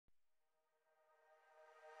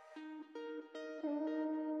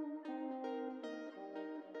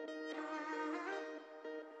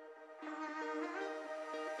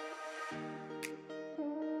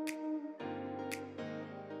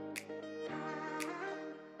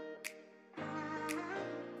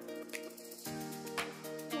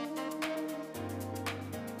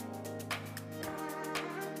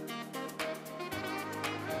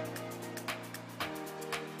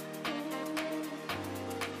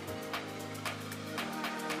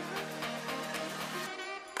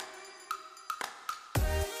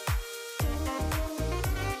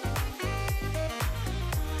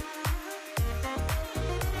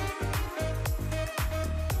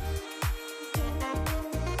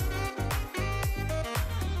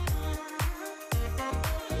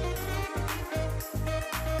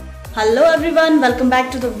Hello everyone, welcome back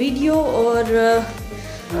to the video. और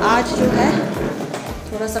आज जो है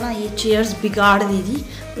थोड़ा सा ना ये चेयर्स बिगाड़ दी थी,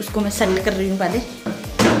 उसको मैं सेट कर रही हूँ पहले,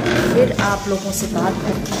 फिर आप लोगों से बात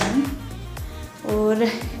करती हूँ। और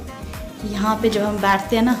यहाँ पे जब हम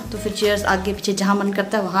बैठते हैं ना तो फिर चेयर्स आगे पीछे जहाँ मन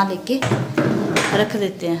करता है वहाँ लेके रख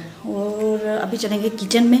देते हैं। और अभी चलेंगे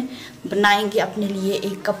किचन में, बनाएंगे अपने लिए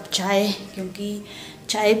एक कप चाय, क्योंकि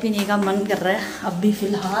चाय पीने का मन कर रहा है अभी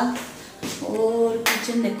फ़िलहाल। और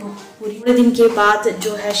किचन देखो, पूरे दिन के बाद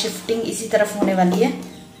जो है शिफ्टिंग इसी तरफ होने वाली है।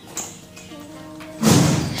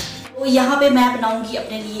 तो यहाँ पे मैं बनाऊंगी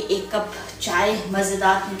अपने लिए एक कप चाय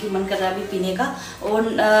मज़ेदार, क्योंकि मन कर रहा है अभी पीने का।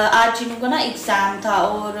 और आज चीनू का ना एग्ज़ाम था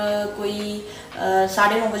और कोई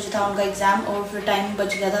 9:30 बजे था उनका एग्ज़ाम, और फिर टाइम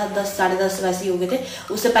बच गया था 10 साढ़े 10 वैसे ही हो गए थे।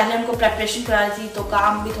 उससे पहले उनको प्रेपरेशन करा रही थी तो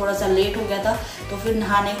काम भी थोड़ा सा लेट हो गया था। तो फिर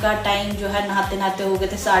नहाने का टाइम जो है नहाते नहाते हो गए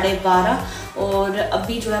थे 12:30, और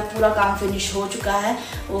अभी जो है पूरा काम फिनिश हो चुका है।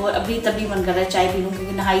 और अभी तभी मन कर रहा है चाय पी लूँ,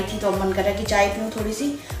 क्योंकि नहाई थी तो अब मन कर रहा है कि चाय पीऊँ थोड़ी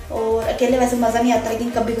सी। और अकेले वैसे मज़ा नहीं आता, लेकिन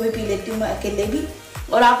कभी कभी पी लेती हूँ मैं अकेले भी।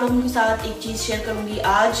 और आप लोगों के साथ एक चीज़ शेयर करूंगी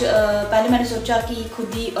आज। पहले मैंने सोचा कि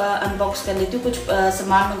खुद ही अनबॉक्स कर लेती हूँ, कुछ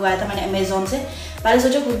सामान मंगवाया था मैंने अमेज़ॉन से। पहले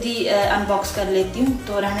सोचा खुद ही अनबॉक्स कर लेती हूँ,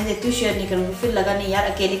 तो रहने देती हूँ, शेयर नहीं करूँगी। फिर लगा नहीं यार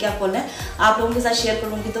अकेले क्या खोलना है, आप लोगों के साथ शेयर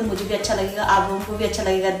करूँगी तो मुझे भी अच्छा लगेगा, आप लोगों को भी अच्छा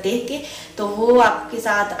लगेगा देख के। तो वो आपके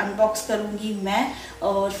साथ अनबॉक्स करूँगी मैं।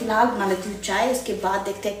 और फिलहाल बना लेती हूँ चाय, उसके बाद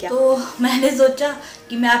देखते हैं क्या। तो मैंने सोचा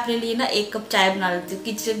कि मैं अपने लिए ना एक कप चाय बना लेती हूँ।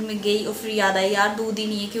 किचन में गई और फिर याद आई यार दूध ही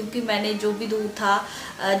नहीं है, क्योंकि मैंने जो भी दूध था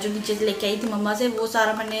जो नीचे से लेके आई थी मम्मा से, वो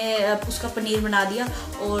सारा मैंने उसका पनीर बना दिया।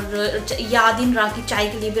 और याद ही नहीं रहा कि चाय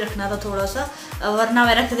के लिए भी रखना था थोड़ा सा, वरना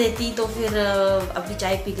मैं रख देती तो फिर अभी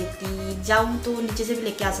चाय पी लेती। जाऊँ तो नीचे से भी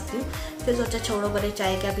लेके आ सकती हूँ, फिर सोचा छोड़ो बड़े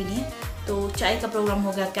चाय क्या पीनी है। तो चाय का प्रोग्राम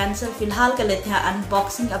हो गया कैंसिल। फिलहाल कर लेते हैं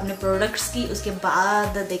अनबॉक्सिंग अपने प्रोडक्ट्स की, उसके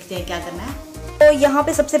बाद देखते हैं क्या करना है। तो यहाँ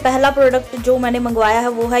पे सबसे पहला प्रोडक्ट जो मैंने मंगवाया है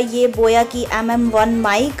वो है ये बोया की MM1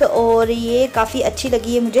 माइक, और ये काफ़ी अच्छी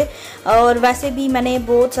लगी है मुझे। और वैसे भी मैंने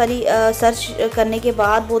बहुत सारी सर्च करने के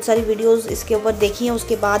बाद बहुत सारी वीडियोस इसके ऊपर देखी हैं,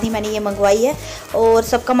 उसके बाद ही मैंने ये मंगवाई है। और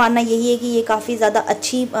सबका मानना यही है कि ये काफ़ी ज़्यादा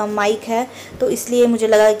अच्छी माइक है, तो इसलिए मुझे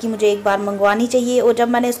लगा कि मुझे एक बार मंगवानी चाहिए। और जब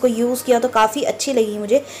मैंने इसको यूज़ किया तो काफ़ी अच्छी लगी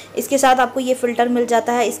मुझे। इसके साथ आपको ये फ़िल्टर मिल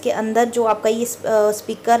जाता है, इसके अंदर जो आपका ये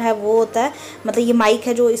स्पीकर है वो होता है, मतलब ये माइक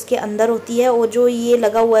है जो इसके अंदर होती है। और जो ये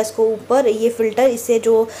लगा हुआ है इसको ऊपर ये फ़िल्टर, इससे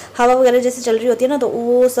जो हवा वगैरह जैसे चल रही होती है ना, तो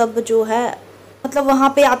वो सब जो है मतलब वहाँ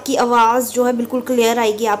पे आपकी आवाज़ जो है बिल्कुल क्लियर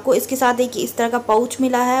आएगी आपको। इसके साथ एक इस तरह का पाउच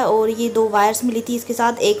मिला है, और ये 2 वायर्स मिली थी इसके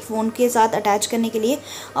साथ, एक फ़ोन के साथ अटैच करने के लिए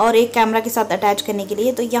और एक कैमरा के साथ अटैच करने के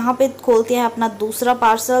लिए। तो यहाँ पे खोलते हैं अपना दूसरा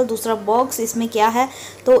पार्सल, दूसरा बॉक्स। इसमें क्या है,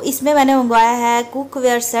 तो इसमें मैंने मंगवाया है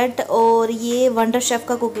कुकवेयर सेट, और ये वंडर शेफ़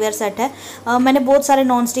का कुकवेयर सेट है। मैंने बहुत सारे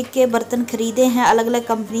नॉन स्टिक के बर्तन ख़रीदे हैं, अलग अलग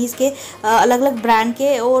कंपनीज़ के, अलग अलग ब्रांड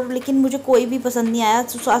के, और लेकिन मुझे कोई भी पसंद नहीं आया।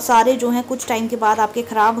 सारे जो हैं कुछ टाइम के बाद आपके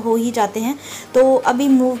ख़राब हो ही जाते हैं। तो अभी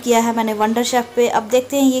मूव किया है मैंने वंडर शेफ़ पे। अब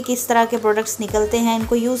देखते हैं ये किस तरह के प्रोडक्ट्स निकलते हैं।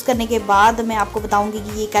 इनको यूज़ करने के बाद मैं आपको बताऊंगी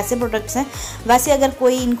कि ये कैसे प्रोडक्ट्स हैं। वैसे अगर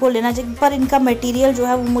कोई इनको लेना चाहिए, पर इनका मटेरियल जो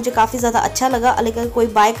है वो मुझे काफ़ी ज़्यादा अच्छा लगा। अगर कोई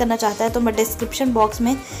बाय करना चाहता है तो मैं डिस्क्रिप्शन बॉक्स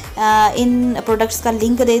में इन प्रोडक्ट्स का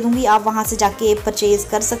लिंक दे दूँगी, आप वहाँ से जाके परचेज़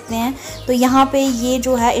कर सकते हैं। तो यहाँ पर ये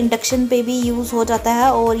जो है इंडक्शन पे भी यूज़ हो जाता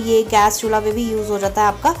है, और ये गैस चूल्हा पे भी यूज़ हो जाता है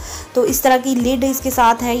आपका। तो इस तरह की लिड इसके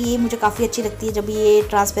साथ है, ये मुझे काफ़ी अच्छी लगती है जब ये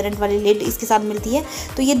ट्रांसपेरेंट वाली लिड इसके साथ मिलती है।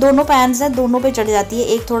 तो ये दोनों पैन्स हैं, दोनों पे चढ़ जाती है।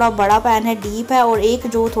 एक थोड़ा बड़ा पैन है, डीप है, और एक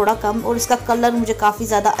जो थोड़ा कम, और इसका कलर मुझे काफ़ी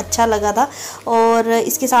ज़्यादा अच्छा लगा था। और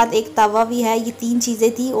इसके साथ एक तवा भी है। ये 3 चीज़ें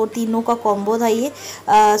थी और तीनों का कॉम्बो था ये,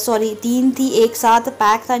 सॉरी 3 थी, एक साथ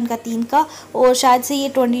पैक था इनका 3 का। और शायद से ये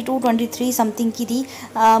 22-23 समथिंग की थी,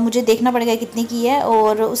 मुझे देखना पड़ेगा कितने की है।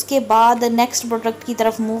 और उसके बाद नेक्स्ट प्रोडक्ट की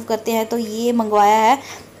तरफ मूव करते हैं। तो ये मंगवाया है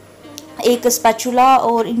एक स्पैचुला,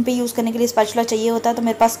 और इन पे यूज़ करने के लिए स्पैचुला चाहिए होता है, तो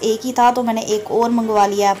मेरे पास एक ही था तो मैंने एक और मंगवा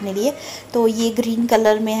लिया है अपने लिए। तो ये ग्रीन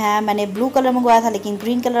कलर में है, मैंने ब्लू कलर मंगवाया था लेकिन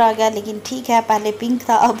ग्रीन कलर आ गया, लेकिन ठीक है, पहले पिंक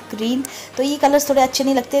था अब ग्रीन। तो ये कलर्स थोड़े अच्छे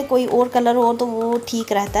नहीं लगते, कोई और कलर हो तो वो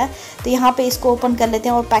ठीक रहता है। तो यहाँ पे इसको ओपन कर लेते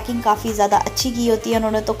हैं, और पैकिंग काफ़ी ज़्यादा अच्छी की होती है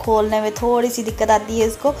उन्होंने, तो खोलने में थोड़ी सी दिक्कत आती है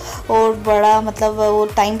इसको, और बड़ा मतलब वो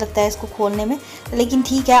टाइम लगता है इसको खोलने में। लेकिन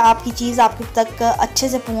ठीक है, आपकी चीज़ आपके तक अच्छे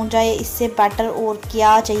से पहुँच जाए, इससे बेटर और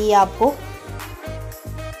क्या चाहिए आपको।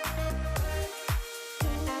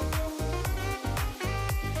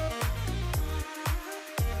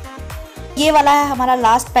 ये वाला है हमारा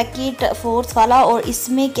लास्ट पैकेट, 4th वाला। और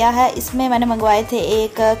इसमें क्या है, इसमें मैंने मंगवाए थे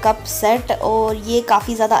एक कप सेट और ये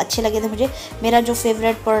काफ़ी ज़्यादा अच्छे लगे थे मुझे। मेरा जो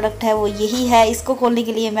फेवरेट प्रोडक्ट है वो यही है। इसको खोलने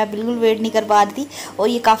के लिए मैं बिल्कुल वेट नहीं कर पा रही थी और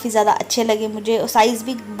ये काफ़ी ज़्यादा अच्छे लगे मुझे। साइज़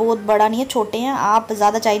भी बहुत बड़ा नहीं है, छोटे हैं। आप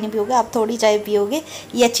ज़्यादा चाय नहीं पियोगे, आप थोड़ी चाय पियोगे,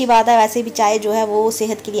 ये अच्छी बात है। वैसे भी चाय जो है वो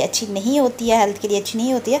सेहत के लिए अच्छी नहीं होती है, हेल्थ के लिए अच्छी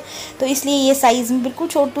नहीं होती है, तो इसलिए ये साइज़ में बिल्कुल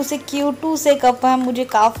छोटू से क्यूटू से कप है, मुझे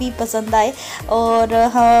काफ़ी पसंद आए। और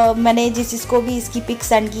हाँ, मैंने जिसको भी इसकी पिक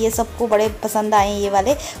सेंड की है सबको बड़े पसंद आए ये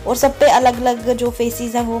वाले। और सब पे अलग अलग जो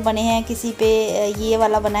फेसेस हैं वो बने हैं, किसी पे ये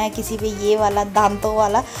वाला बना है, किसी पे ये वाला दांतों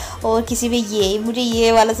वाला, और किसी पे ये, मुझे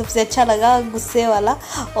ये वाला सबसे अच्छा लगा, गुस्से वाला।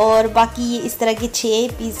 और बाकी ये इस तरह के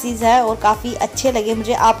 6 पीसीज है और काफ़ी अच्छे लगे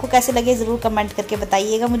मुझे। आपको कैसे लगे ज़रूर कमेंट करके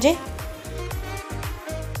बताइएगा मुझे।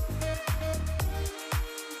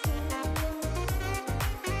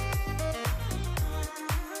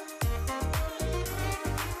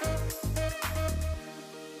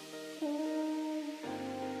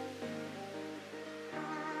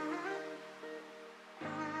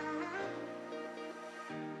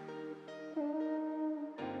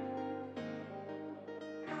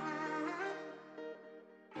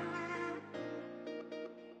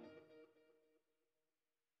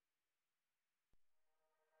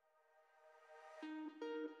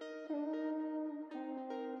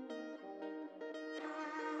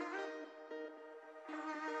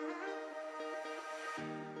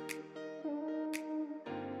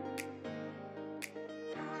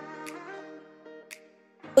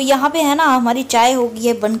 तो यहाँ पे है ना हमारी चाय हो गई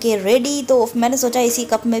है बन के रेडी। तो मैंने सोचा इसी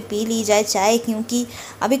कप में पी ली जाए चाय, क्योंकि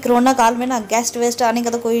अभी कोरोना काल में ना गेस्ट वेस्ट आने का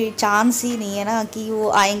तो कोई चांस ही नहीं है ना कि वो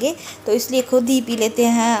आएंगे, तो इसलिए खुद ही पी लेते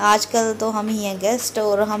हैं। आजकल तो हम ही हैं गेस्ट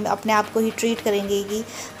और हम अपने आप को ही ट्रीट करेंगे कि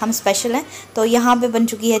हम स्पेशल हैं। तो यहाँ पे बन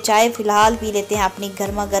चुकी है चाय, फ़िलहाल पी लेते हैं अपनी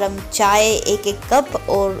गर्मा गर्म चाय, एक एक कप।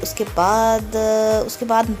 और उसके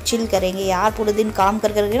बाद चिल करेंगे यार। पूरे दिन काम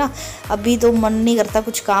कर करके ना अभी तो मन नहीं करता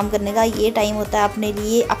कुछ काम करने का। ये टाइम होता है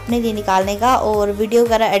अपने लिए निकालने का। और वीडियो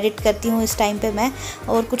वगैरह एडिट करती हूँ इस टाइम पे मैं,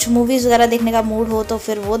 और कुछ मूवीज़ वगैरह देखने का मूड हो तो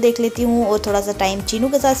फिर वो देख लेती हूँ, और थोड़ा सा टाइम चीनू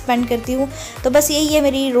के साथ स्पेंड करती हूँ। तो बस यही है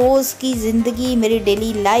मेरी रोज़ की ज़िंदगी, मेरी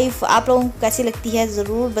डेली लाइफ। आप लोगों को कैसी लगती है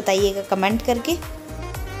ज़रूर बताइएगा कमेंट करके।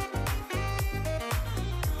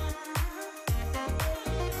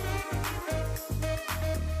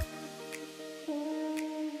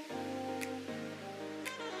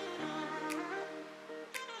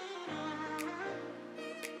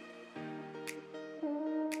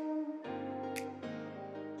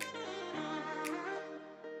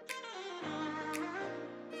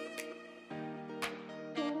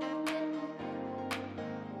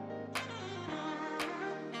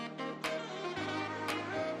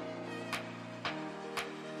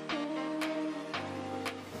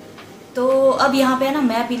 तो अब यहाँ पे है ना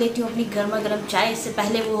मैं पी लेती हूँ अपनी गर्मा गर्म चाय, इससे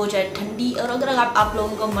पहले वो हो जाए ठंडी। और अगर आप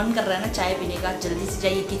लोगों का मन कर रहा है ना चाय पीने का, जल्दी से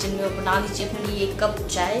जाइए किचन में और बना लीजिए अपने लिए 1 कप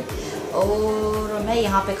चाय। और मैं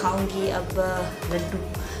यहाँ पे खाऊंगी अब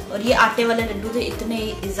लड्डू। और ये आटे वाले लड्डू थे, इतने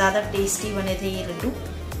ज़्यादा टेस्टी बने थे ये लड्डू।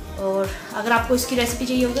 और अगर आपको इसकी रेसिपी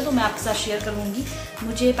चाहिए होगी तो मैं आपके साथ शेयर करूँगी।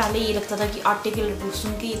 मुझे पहले ये लगता था कि आटे के लड्डू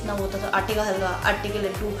सुन के इतना होता था, आटे का हलवा, आटे के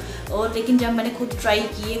लड्डू। और लेकिन जब मैंने खुद ट्राई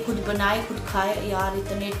किए, खुद बनाए, खुद खाए, यार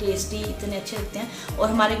इतने टेस्टी, इतने अच्छे लगते हैं। और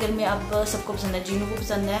हमारे घर में अब सबको पसंद है, जीनू को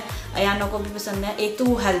पसंद है, अयाना को भी पसंद है। एक तो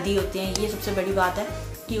वो हेल्दी होते हैं, ये सबसे बड़ी बात है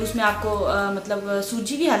कि उसमें आपको मतलब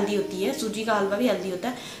सूजी भी हेल्दी होती है, सूजी का हलवा भी हेल्दी होता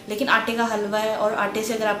है। लेकिन आटे का हलवा है, और आटे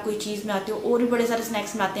से अगर आप कोई चीज़ बनाते हो, और भी बड़े सारे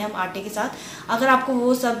स्नैक्स बनाते हैं हम आटे के साथ। अगर आपको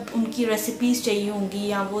वो सब उनकी रेसिपीज़ चाहिए होंगी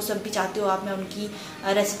या वो सब भी चाहते हो आप, मैं उनकी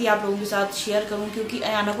रेसिपी आप लोगों के साथ शेयर करूँ, क्योंकि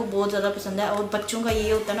अयाना को बहुत ज़्यादा पसंद है। और बच्चों का ये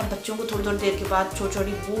होता है ना, बच्चों को थोड़ी थोड़ी देर के बाद छोटी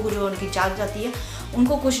छोटी भूख जो उनकी जाग जाती है,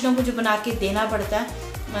 उनको कुछ ना कुछ बना के देना पड़ता है।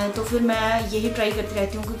 तो फिर मैं यही ट्राई करती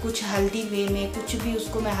रहती हूँ कि कुछ हेल्दी वे में कुछ भी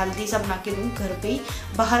उसको मैं हेल्दी सा बना के दूँ घर पे ही।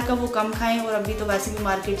 बाहर का वो कम खाएं, और अभी तो वैसे भी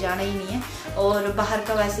मार्केट जाना ही नहीं है, और बाहर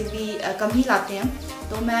का वैसे भी कम ही लाते हैं।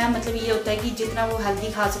 तो मैं मतलब ये होता है कि जितना वो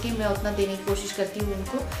हेल्दी खा सके मैं उतना देने की कोशिश करती हूँ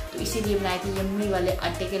उनको। तो इसीलिए बनाए थे यम्मी वाले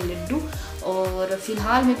आटे के लड्डू। और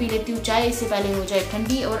फिलहाल मैं पी लेती हूँ चाय, इससे पहले हो जाए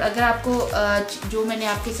ठंडी। और अगर आपको जो मैंने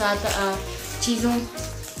आपके साथ चीज़ों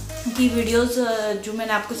की वीडियोस जो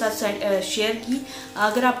मैंने आपके साथ शेयर की,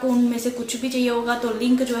 अगर आपको उनमें से कुछ भी चाहिए होगा तो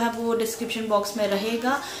लिंक जो है वो डिस्क्रिप्शन बॉक्स में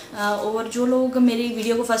रहेगा। और जो लोग मेरी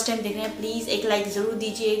वीडियो को फर्स्ट टाइम देख रहे हैं प्लीज़ एक लाइक ज़रूर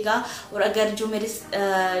दीजिएगा। और अगर जो मेरे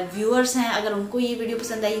व्यूअर्स हैं अगर उनको ये वीडियो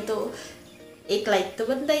पसंद आई तो एक लाइक तो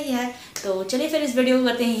बनता ही है। तो चलिए फिर इस वीडियो को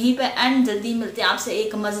करते हैं यहीं पे एंड, जल्दी मिलते हैं आपसे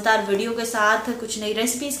एक मज़ेदार वीडियो के साथ, कुछ नई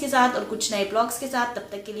रेसिपीज़ के साथ और कुछ नए ब्लॉग्स के साथ। तब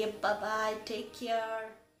तक के लिए बाय बाय, टेक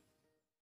केयर।